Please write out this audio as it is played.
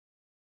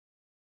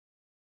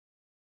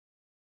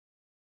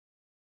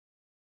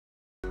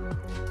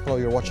Hello,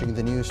 you're watching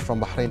the news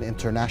from Bahrain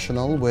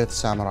International with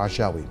Samar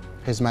Ajawi.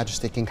 His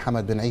Majesty King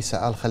Hamad bin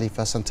Isa Al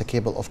Khalifa sent a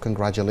cable of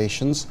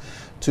congratulations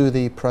to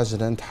the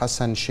President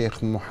Hassan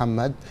Sheikh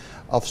Mohammed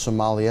of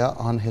Somalia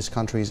on his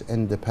country's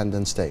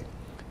Independence Day.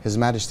 His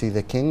Majesty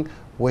the King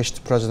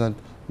wished President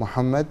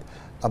Mohammed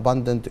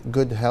abundant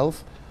good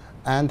health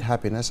and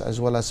happiness, as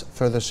well as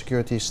further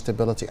security,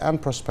 stability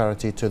and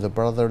prosperity to the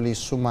brotherly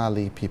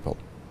Somali people.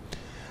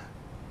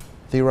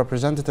 The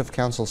Representative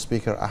Council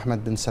Speaker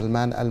Ahmed bin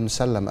Salman Al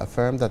Musallam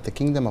affirmed that the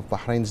Kingdom of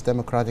Bahrain's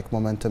democratic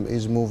momentum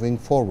is moving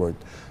forward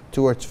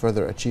towards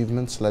further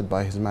achievements led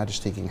by His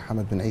Majesty King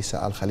Hamad bin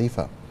Isa Al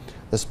Khalifa.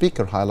 The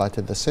Speaker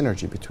highlighted the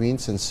synergy between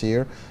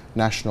sincere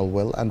national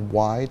will and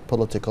wide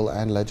political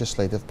and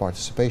legislative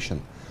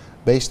participation,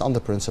 based on the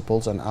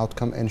principles and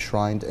outcome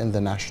enshrined in the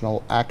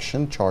National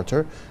Action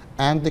Charter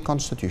and the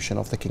Constitution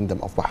of the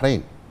Kingdom of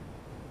Bahrain.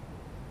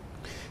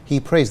 He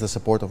praised the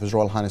support of His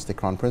Royal Highness the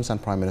Crown Prince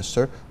and Prime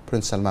Minister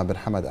Prince Salman bin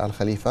Hamad Al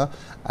Khalifa,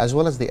 as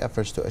well as the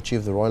efforts to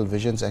achieve the royal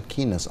visions and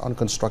keenness on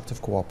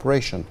constructive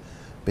cooperation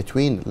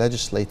between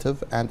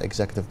legislative and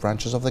executive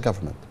branches of the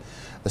government.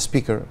 The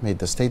Speaker made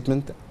the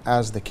statement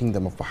as the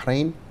Kingdom of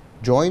Bahrain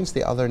joins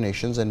the other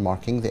nations in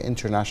marking the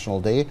International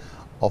Day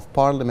of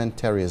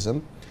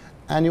Parliamentarism,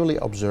 annually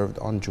observed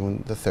on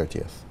June the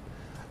 30th.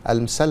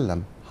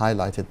 Al-Musallam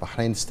highlighted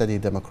Bahrain's steady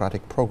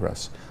democratic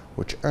progress,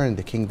 which earned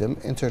the kingdom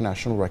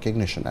international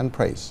recognition and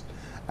praise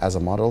as a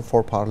model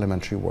for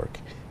parliamentary work.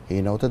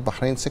 He noted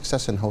Bahrain's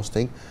success in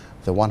hosting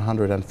the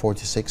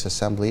 146th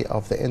Assembly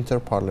of the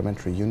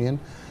Inter-Parliamentary Union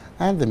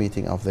and the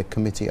meeting of the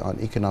Committee on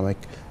Economic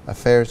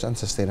Affairs and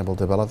Sustainable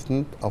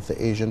Development of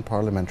the Asian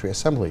Parliamentary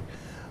Assembly,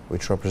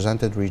 which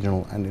represented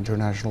regional and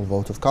international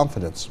vote of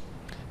confidence.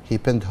 He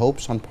pinned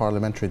hopes on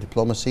parliamentary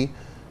diplomacy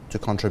to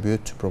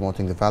contribute to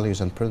promoting the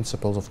values and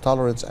principles of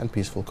tolerance and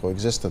peaceful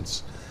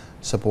coexistence,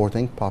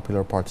 supporting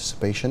popular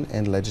participation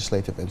in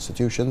legislative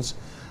institutions,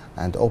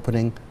 and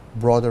opening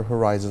broader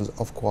horizons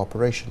of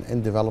cooperation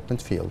in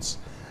development fields,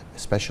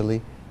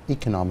 especially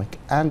economic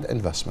and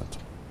investment.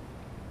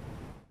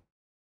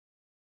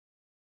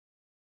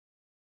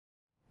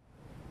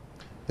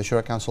 The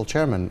Shura Council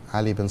Chairman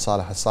Ali bin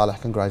Saleh Al Saleh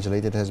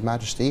congratulated His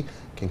Majesty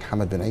King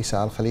Hamad bin Isa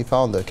Al Khalifa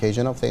on the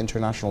occasion of the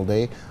International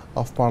Day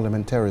of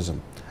Parliamentarism,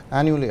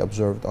 annually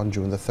observed on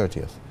June the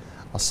 30th.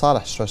 Al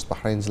Saleh stressed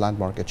Bahrain's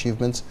landmark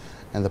achievements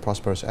in the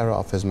prosperous era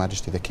of His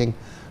Majesty the King,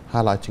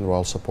 highlighting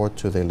royal support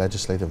to the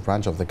legislative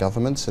branch of the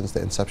government since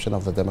the inception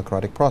of the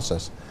democratic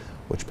process,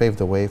 which paved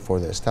the way for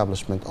the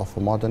establishment of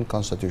a modern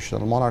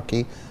constitutional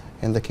monarchy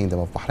in the Kingdom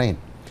of Bahrain.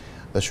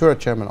 The Shura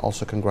Chairman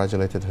also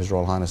congratulated His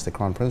Royal Highness the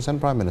Crown Prince and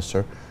Prime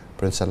Minister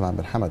Prince Salman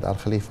bin Hamad Al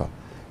Khalifa,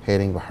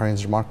 hailing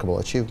Bahrain's remarkable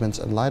achievements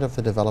in light of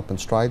the development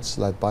strides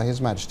led by His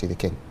Majesty the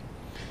King.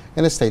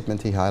 In a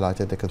statement, he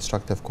highlighted the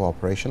constructive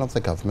cooperation of the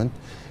government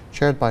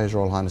chaired by His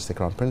Royal Highness the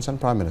Crown Prince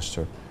and Prime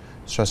Minister,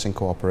 stressing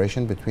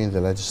cooperation between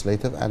the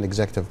legislative and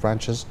executive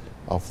branches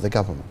of the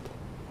government.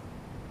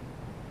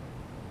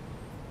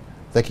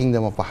 The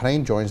Kingdom of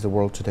Bahrain joins the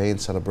world today in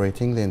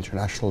celebrating the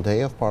International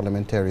Day of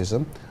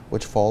Parliamentarism,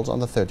 which falls on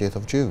the 30th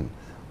of June,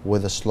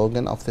 with the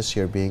slogan of this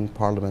year being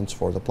Parliaments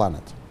for the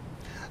Planet.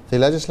 The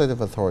legislative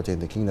authority in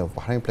the Kingdom of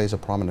Bahrain plays a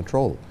prominent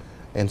role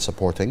in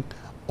supporting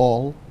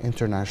all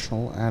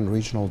international and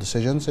regional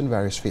decisions in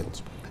various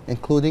fields,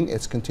 including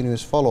its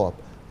continuous follow-up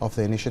of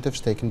the initiatives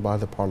taken by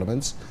the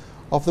parliaments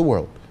of the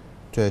world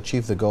to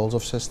achieve the goals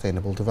of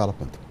sustainable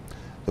development.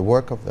 The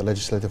work of the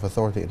legislative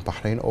authority in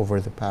Bahrain over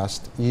the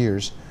past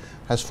years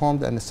has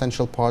formed an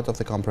essential part of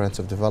the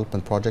comprehensive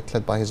development project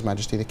led by His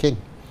Majesty the King,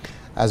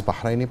 as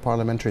Bahraini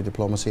parliamentary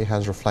diplomacy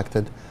has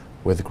reflected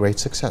with great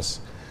success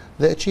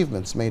the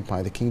achievements made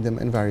by the Kingdom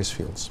in various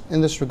fields. In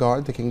this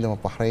regard, the Kingdom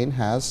of Bahrain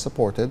has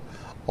supported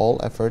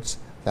all efforts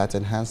that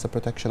enhance the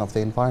protection of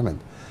the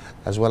environment,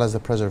 as well as the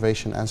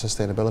preservation and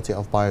sustainability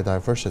of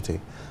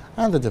biodiversity,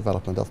 and the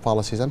development of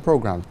policies and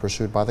programs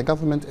pursued by the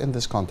government in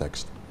this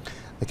context.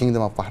 The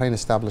Kingdom of Bahrain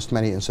established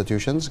many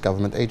institutions,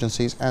 government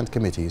agencies and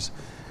committees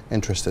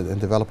interested in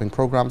developing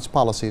programs,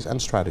 policies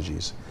and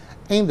strategies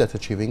aimed at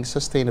achieving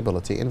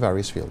sustainability in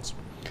various fields.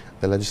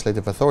 The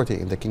legislative authority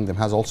in the Kingdom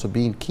has also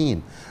been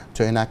keen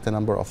to enact a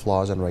number of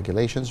laws and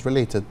regulations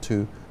related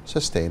to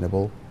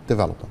sustainable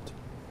development.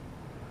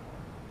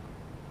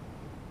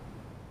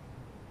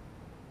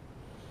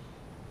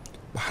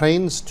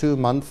 Bahrain's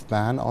 2-month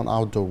ban on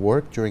outdoor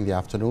work during the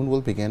afternoon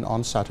will begin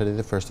on Saturday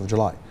the 1st of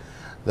July.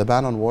 The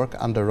ban on work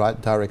under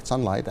direct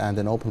sunlight and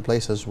in open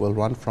places will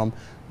run from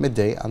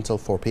midday until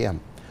 4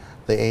 p.m.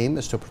 The aim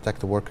is to protect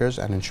the workers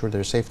and ensure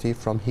their safety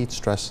from heat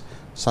stress,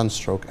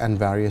 sunstroke and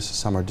various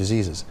summer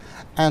diseases,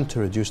 and to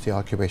reduce the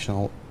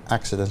occupational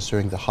accidents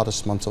during the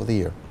hottest months of the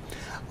year.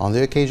 On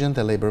the occasion,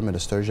 the Labour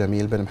Minister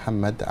Jamil bin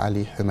Mohammed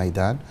Ali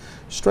Humaydan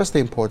stressed the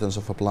importance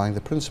of applying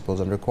the principles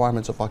and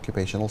requirements of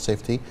occupational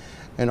safety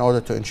in order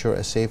to ensure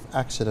a safe,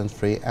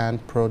 accident-free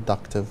and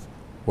productive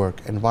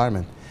work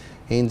environment.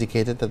 He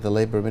indicated that the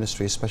Labour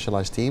Ministry's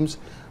specialized teams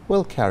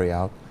will carry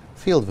out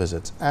field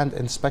visits, and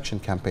inspection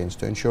campaigns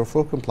to ensure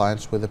full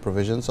compliance with the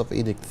provisions of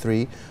Edict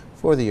 3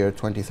 for the year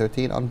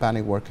 2013 on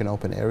banning work in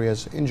open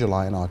areas in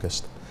July and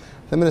August.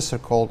 The Minister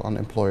called on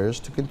employers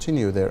to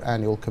continue their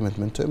annual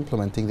commitment to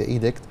implementing the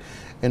edict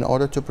in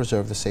order to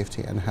preserve the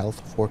safety and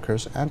health of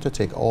workers and to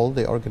take all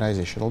the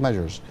organizational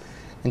measures,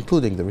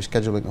 including the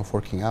rescheduling of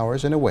working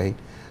hours in a way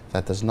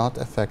that does not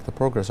affect the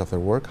progress of their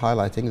work,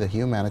 highlighting the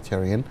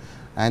humanitarian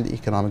and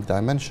economic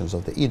dimensions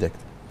of the edict.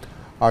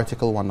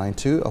 Article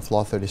 192 of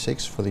Law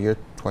 36 for the year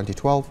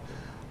 2012,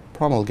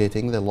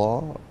 promulgating the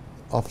law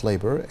of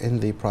labor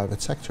in the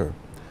private sector,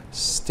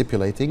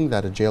 stipulating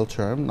that a jail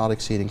term not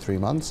exceeding 3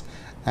 months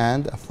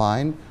and a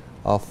fine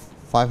of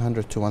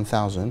 500 to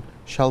 1,000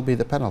 shall be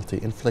the penalty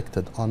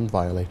inflicted on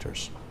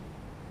violators.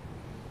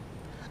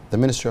 The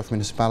Ministry of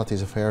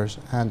Municipalities Affairs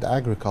and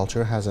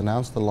Agriculture has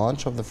announced the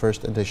launch of the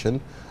first edition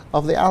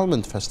of the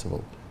Almond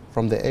Festival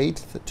from the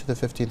 8th to the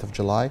 15th of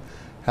July,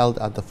 held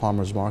at the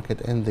Farmers Market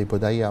in the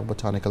Budaya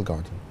Botanical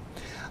Garden.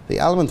 The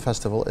Almond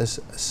Festival is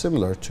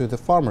similar to the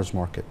Farmers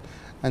Market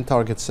and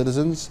targets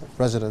citizens,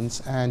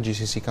 residents, and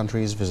GCC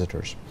countries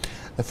visitors.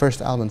 The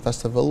first Almond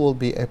Festival will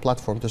be a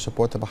platform to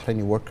support the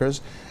Bahraini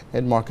workers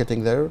in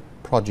marketing their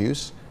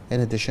produce, in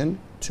addition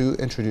to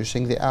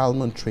introducing the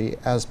almond tree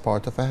as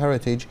part of a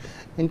heritage,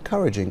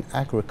 encouraging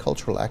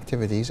agricultural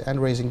activities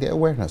and raising the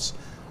awareness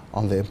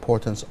on the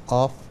importance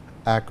of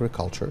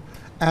agriculture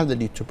and the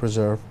need to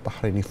preserve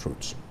Bahraini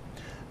fruits.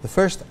 The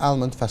first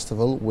Almond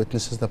Festival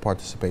witnesses the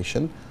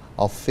participation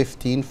of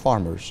 15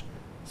 farmers,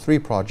 3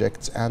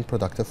 projects and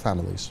productive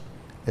families.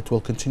 It will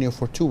continue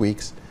for 2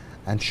 weeks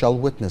and shall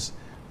witness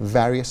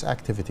various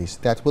activities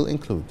that will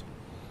include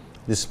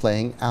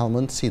displaying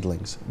almond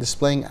seedlings,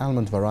 displaying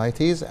almond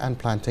varieties, and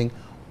planting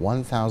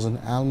 1,000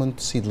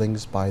 almond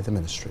seedlings by the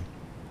ministry.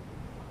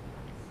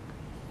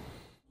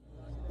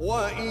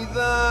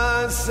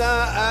 وَإِذَا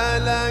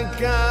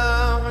سَأَلَكَ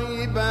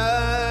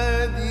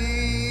عِبَادِي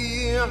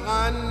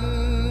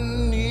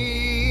عَنِّي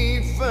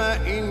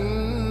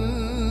فَإِنِّي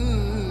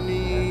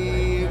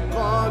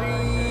قَرِيبٌ.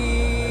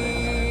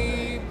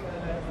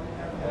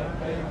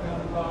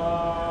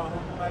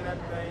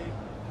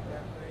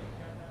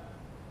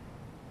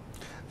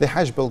 The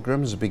Hajj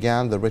pilgrims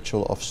began the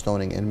ritual of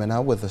stoning in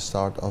Mina with the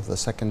start of the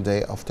second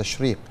day of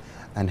Tashriq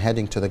and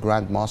heading to the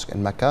Grand Mosque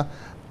in Mecca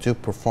to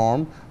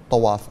perform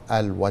Tawaf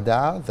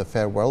al-Wada, the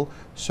farewell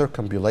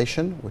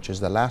circumambulation, which is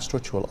the last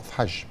ritual of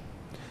Hajj.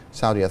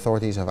 Saudi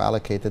authorities have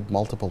allocated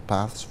multiple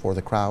paths for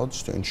the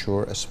crowds to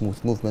ensure a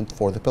smooth movement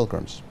for the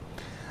pilgrims.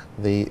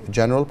 The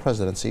General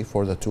Presidency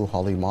for the Two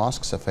Holy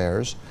Mosques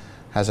Affairs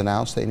has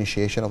announced the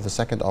initiation of the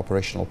second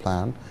operational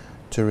plan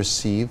to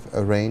receive,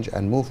 arrange,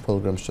 and move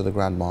pilgrims to the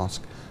Grand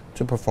Mosque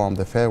to perform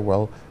the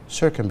farewell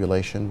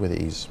circumambulation with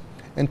ease,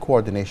 in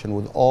coordination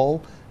with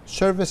all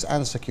service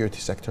and security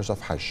sectors of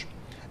Hajj.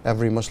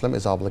 Every Muslim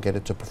is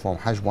obligated to perform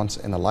Hajj once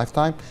in a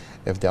lifetime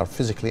if they are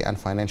physically and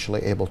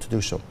financially able to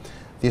do so.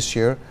 This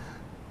year,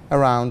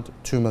 around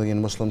 2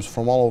 million Muslims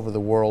from all over the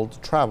world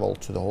travel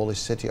to the holy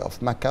city of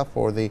Mecca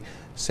for the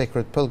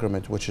sacred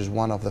pilgrimage, which is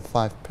one of the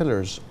 5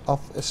 pillars of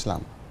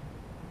Islam.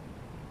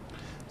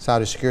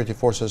 Saudi security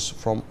forces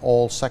from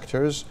all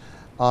sectors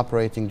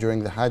operating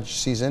during the Hajj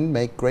season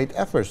make great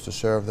efforts to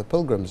serve the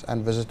pilgrims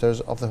and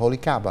visitors of the Holy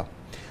Kaaba.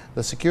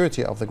 The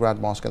security of the Grand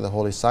Mosque and the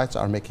holy sites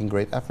are making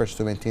great efforts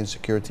to maintain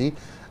security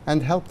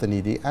and help the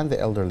needy and the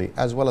elderly,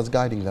 as well as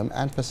guiding them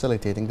and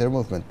facilitating their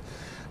movement.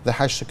 The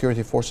Hajj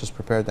security forces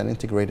prepared an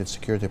integrated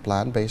security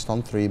plan based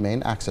on 3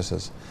 main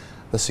axes: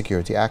 the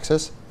security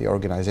axis, the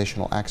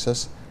organizational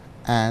axis,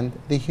 and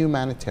the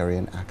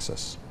humanitarian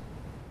axis.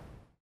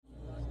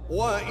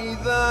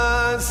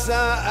 وَإِذَا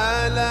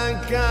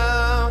سَأَلَكَ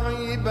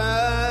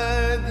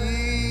عِبَادِي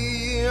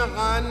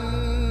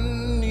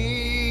عَنِّي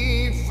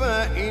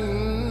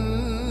فَإِنِّي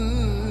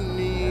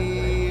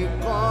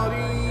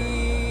قَرِيبٌ.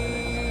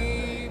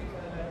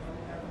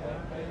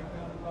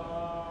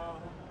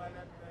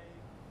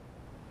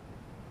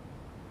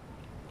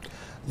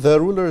 The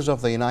rulers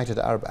of the United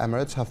Arab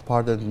Emirates have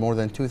pardoned more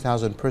than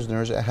 2,000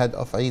 prisoners ahead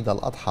of Eid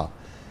al-Adha.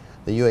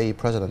 The UAE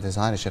President, His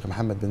Highness Sheikh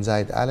Mohammed bin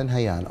Zayed Al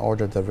Nahyan,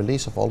 ordered the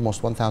release of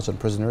almost 1,000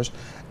 prisoners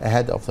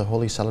ahead of the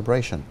holy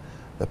celebration.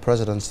 The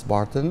President's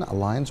pardon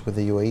aligns with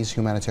the UAE's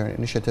humanitarian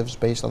initiatives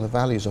based on the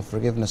values of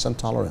forgiveness and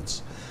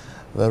tolerance.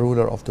 The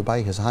ruler of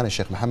Dubai, His Highness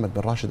Sheikh Mohammed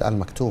bin Rashid Al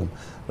Maktoum,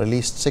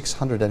 released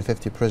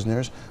 650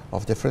 prisoners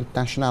of different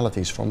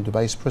nationalities from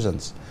Dubai's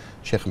prisons.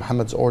 Sheikh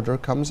Mohammed's order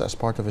comes as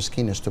part of his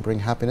keenness to bring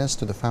happiness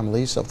to the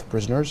families of the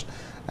prisoners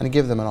and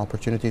give them an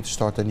opportunity to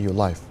start a new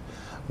life.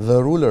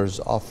 The rulers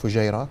of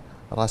Fujairah,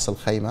 Ras Al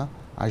Khaimah,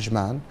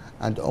 Ajman,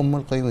 and Al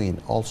Qaywin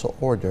also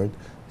ordered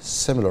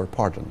similar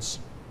pardons.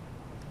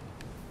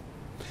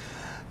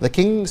 The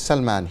King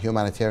Salman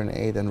Humanitarian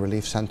Aid and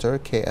Relief Center,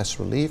 KS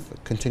Relief,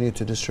 continued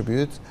to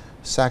distribute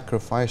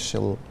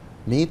sacrificial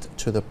meat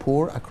to the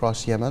poor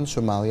across Yemen,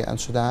 Somalia, and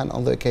Sudan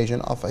on the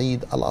occasion of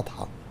Eid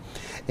al-Adha.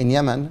 In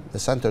Yemen, the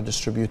center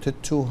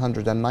distributed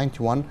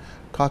 291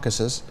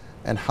 carcasses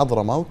in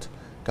Hadramaut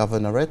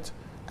Governorate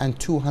and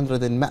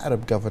 200 in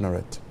Ma'rib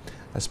Governorate.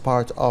 As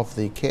part of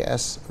the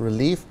KS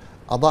Relief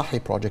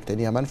Adahi project in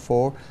Yemen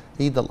for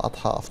Eid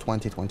al-Adha of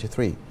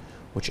 2023,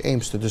 which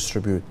aims to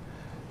distribute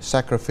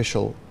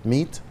sacrificial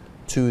meat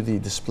to the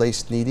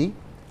displaced needy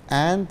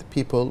and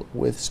people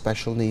with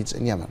special needs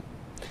in Yemen.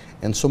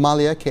 In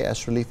Somalia,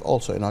 KS Relief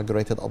also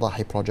inaugurated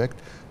Adahi project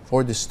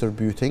for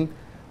distributing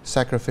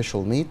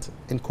sacrificial meat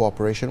in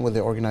cooperation with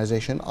the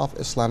Organization of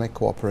Islamic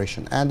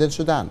Cooperation. And in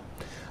Sudan,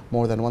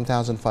 more than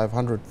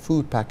 1,500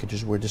 food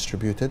packages were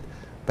distributed,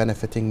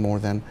 benefiting more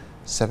than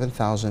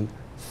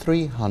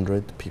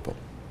 7,300 people.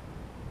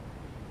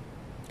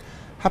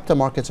 Hapta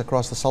markets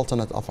across the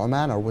Sultanate of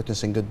Oman are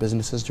witnessing good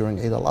businesses during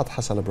Eid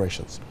al-Adha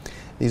celebrations.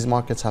 These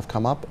markets have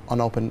come up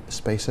on open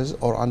spaces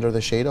or under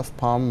the shade of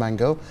palm,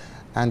 mango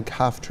and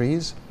half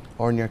trees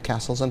or near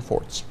castles and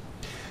forts.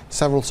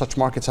 Several such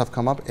markets have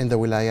come up in the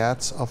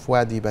wilayats of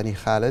Wadi Bani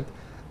Khalid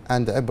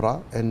and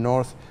Ibra in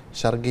North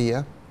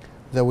Sharqiya,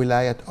 the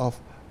wilayat of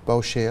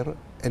Bawshir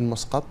in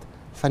Muscat,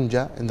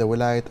 Fanja in the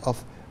wilayat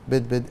of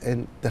Bidbid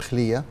in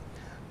Dakhliya.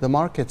 The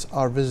markets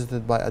are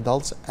visited by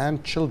adults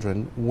and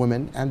children,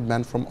 women and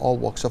men from all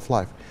walks of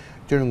life,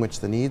 during which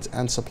the needs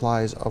and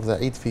supplies of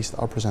the Eid feast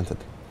are presented.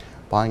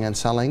 Buying and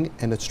selling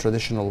in its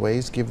traditional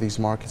ways give these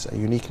markets a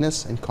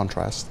uniqueness in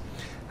contrast.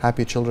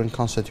 Happy children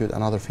constitute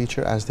another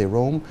feature as they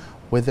roam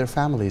with their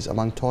families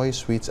among toys,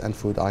 sweets and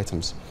food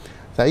items.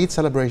 The Eid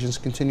celebrations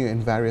continue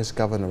in various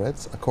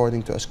governorates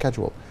according to a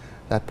schedule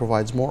that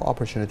provides more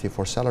opportunity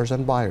for sellers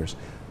and buyers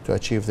to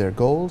achieve their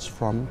goals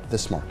from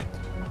this market.